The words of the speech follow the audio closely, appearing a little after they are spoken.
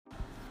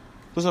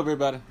What's up,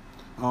 everybody?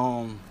 You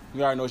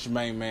already know it's your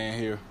main man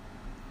here,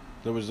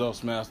 the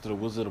results master, the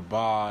Wizard of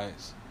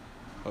Boz.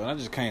 I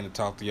just came to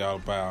talk to y'all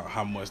about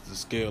how much the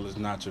scale is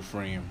not your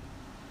friend.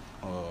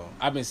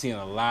 I've been seeing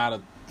a lot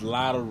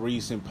of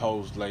recent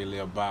posts lately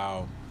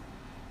about,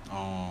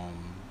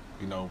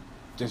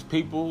 just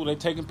people they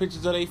taking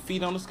pictures of their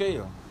feet on the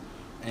scale,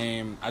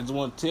 and I just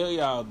want to tell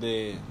y'all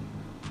that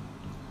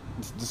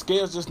the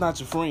scale's just not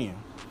your friend.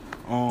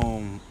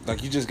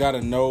 You just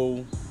gotta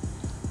know.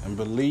 And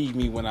believe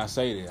me when I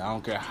say that. I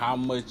don't care how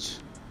much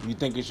you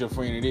think it's your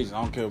friend it is. I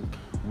don't care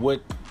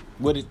what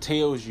it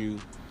tells you.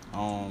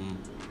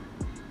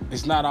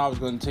 It's not always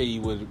going to tell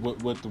you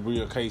what the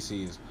real case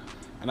is.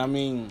 And I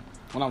mean,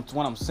 when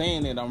I'm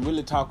saying it, I'm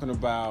really talking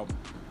about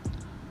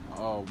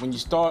when you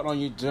start on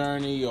your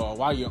journey or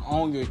while you're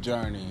on your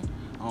journey.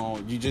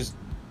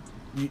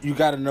 You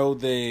got to know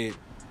that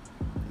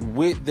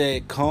with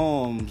that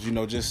comes,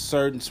 just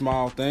certain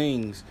small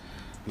things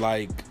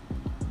like.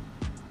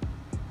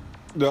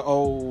 The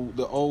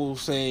old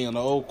saying,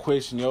 the old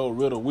question, the old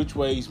riddle, which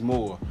weighs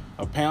more,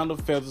 a pound of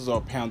feathers or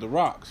a pound of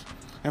rocks?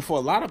 And for a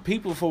lot of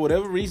people, for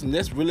whatever reason,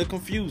 that's really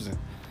confusing.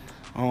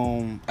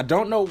 I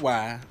don't know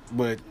why,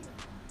 but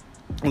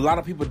a lot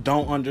of people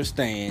don't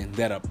understand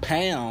that a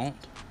pound,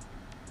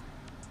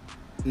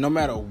 no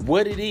matter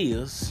what it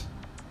is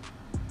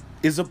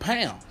a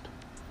pound.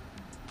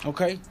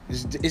 Okay?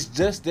 It's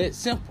just that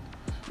simple.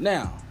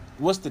 Now,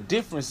 what's the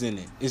difference in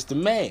it? It's the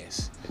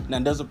mass. Now,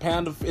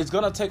 it's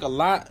going to take a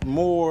lot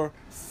more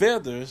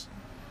feathers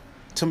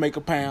to make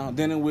a pound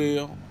than it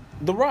will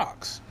the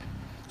rocks.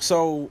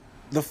 So,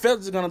 the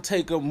feathers are going to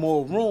take up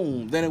more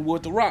room than it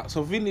would the rocks.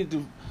 So, if you need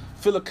to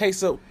fill a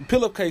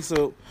pillowcase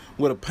up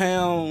with a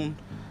pound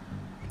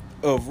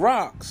of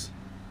rocks,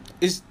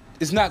 it's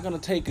not going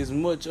to take as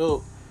much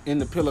up in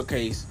the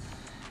pillowcase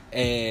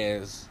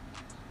as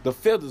the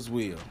feathers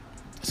will.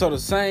 So, the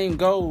same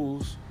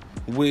goes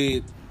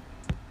with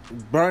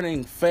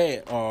burning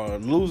fat or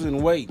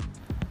losing weight.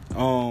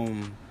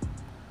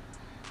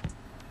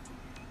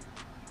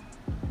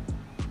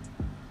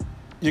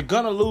 You're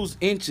gonna lose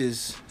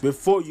inches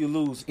before you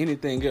lose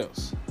anything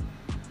else.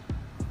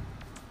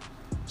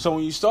 So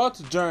when you start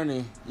the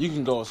journey, you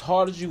can go as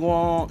hard as you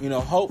want.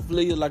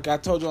 Hopefully, like I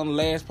told you on the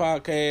last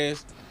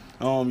podcast,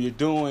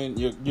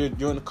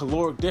 you're in a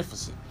caloric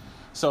deficit.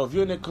 So if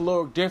you're in a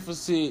caloric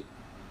deficit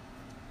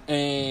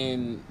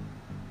and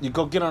you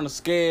go get on the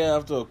scale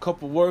after a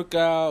couple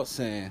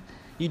workouts and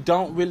you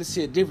don't really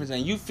see a difference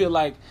and you feel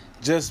like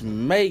just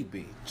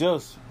maybe,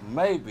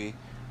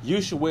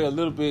 you should weigh a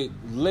little bit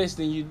less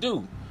than you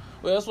do.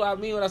 Well, that's what I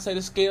mean when I say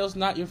the scale's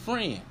not your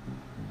friend.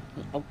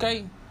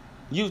 Okay?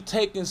 You've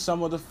taken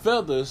some of the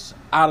feathers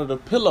out of the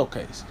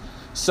pillowcase.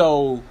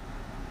 So,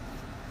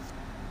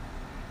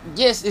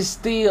 yes, it's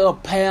still a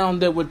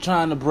pound that we're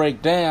trying to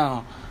break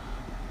down.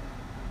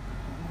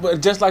 But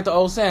just like the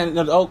old saying,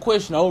 the old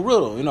question, the old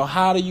riddle,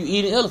 how do you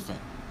eat an elephant?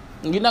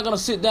 You're not going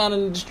to sit down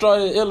and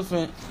destroy the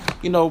elephant,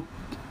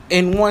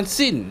 in one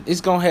sitting.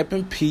 It's going to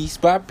happen piece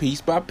by piece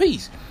by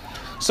piece.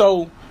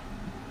 So,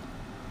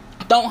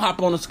 don't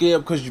hop on the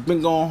scale because you've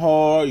been going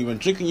hard, you've been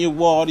drinking your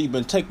water, you've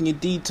been taking your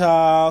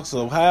detox,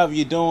 or however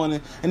you're doing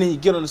it, and then you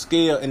get on the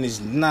scale and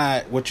it's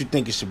not what you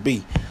think it should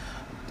be.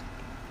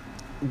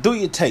 Do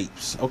your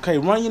tapes, okay?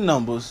 Run your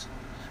numbers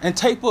and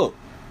tape up.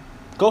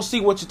 Go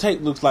see what your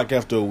tape looks like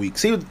after a week.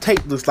 See what the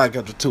tape looks like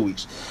after 2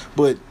 weeks.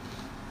 But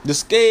the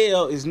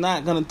scale is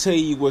not going to tell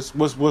you what's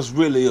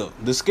really up.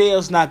 The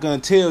scale's not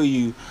going to tell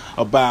you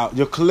about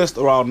your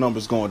cholesterol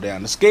numbers going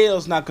down. The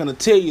scale's not going to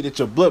tell you that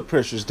your blood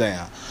pressure's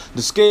down.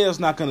 The scale's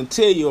not going to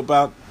tell you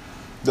about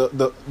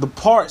the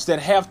parts that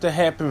have to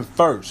happen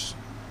first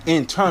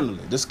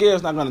internally. The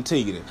scale's not going to tell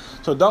you that.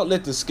 So don't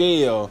let the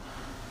scale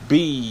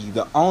be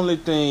the only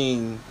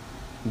thing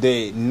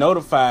that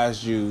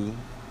notifies you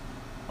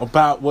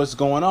about what's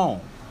going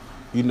on.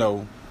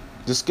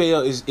 The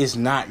scale is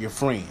not your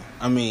friend.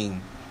 I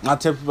mean, I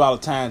tell people all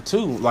the time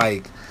too,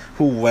 like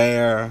who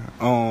wear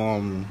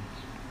the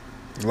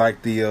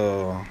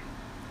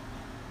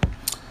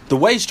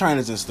waist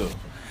trainers and stuff.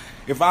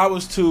 If I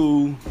was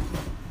to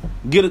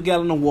get a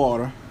gallon of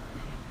water,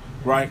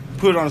 right,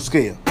 put it on a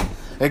scale,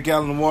 that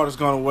gallon of water is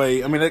going to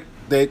weigh. I mean,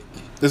 that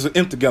there's an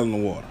empty gallon of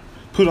water.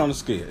 Put it on the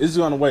scale. It's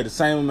going to weigh the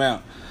same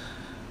amount,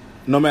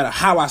 no matter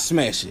how I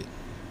smash it.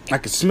 I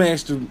could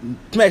smash in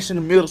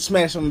the middle,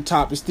 smash on the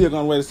top. It's still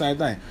going to weigh the same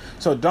thing.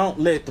 So don't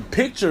let the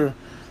picture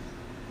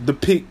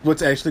depict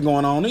what's actually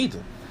going on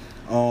either.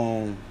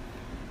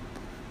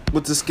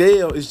 But the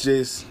scale is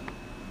just,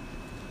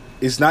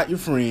 it's not your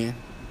friend.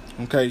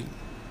 Okay?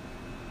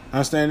 I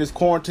understand this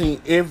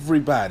quarantine,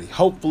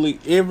 hopefully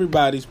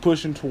everybody's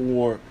pushing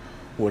toward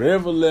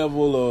whatever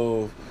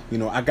level of,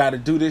 I got to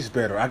do this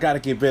better. I got to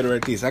get better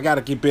at this. I got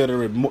to get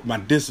better at my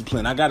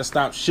discipline. I got to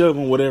stop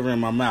shoving whatever in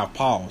my mouth.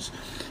 Pause.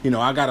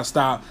 I got to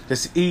stop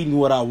just eating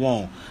what I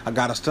want. I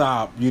got to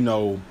stop,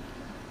 eating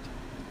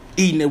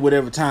at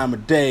whatever time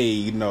of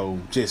day,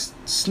 just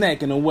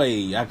snacking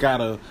away. I got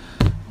to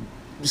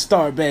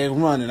start back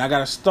running. I got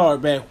to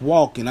start back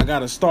walking. I got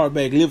to start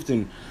back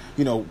lifting,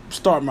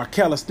 start my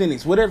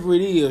calisthenics, whatever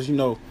it is,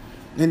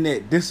 in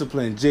that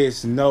discipline,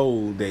 just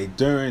know that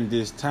during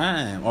this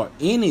time or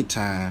any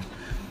time,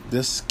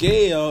 the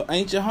scale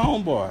ain't your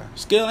homeboy.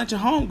 Scale ain't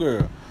your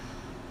homegirl.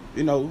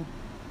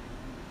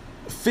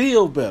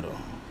 Feel better.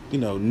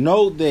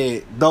 Know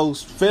that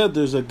those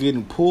feathers are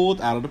getting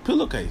pulled out of the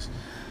pillowcase.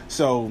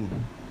 So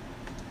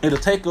it'll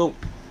take up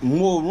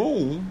more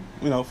room,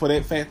 for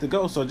that fat to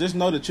go. So just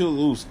know that you'll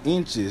lose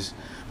inches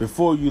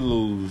before you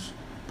lose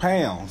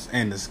pounds.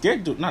 And the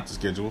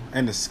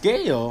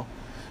scale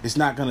is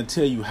not going to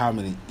tell you how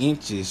many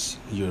inches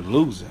you're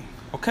losing.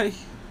 Okay?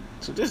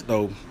 So just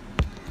know,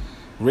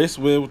 rest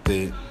well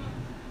with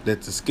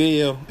that the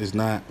scale is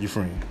not your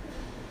friend.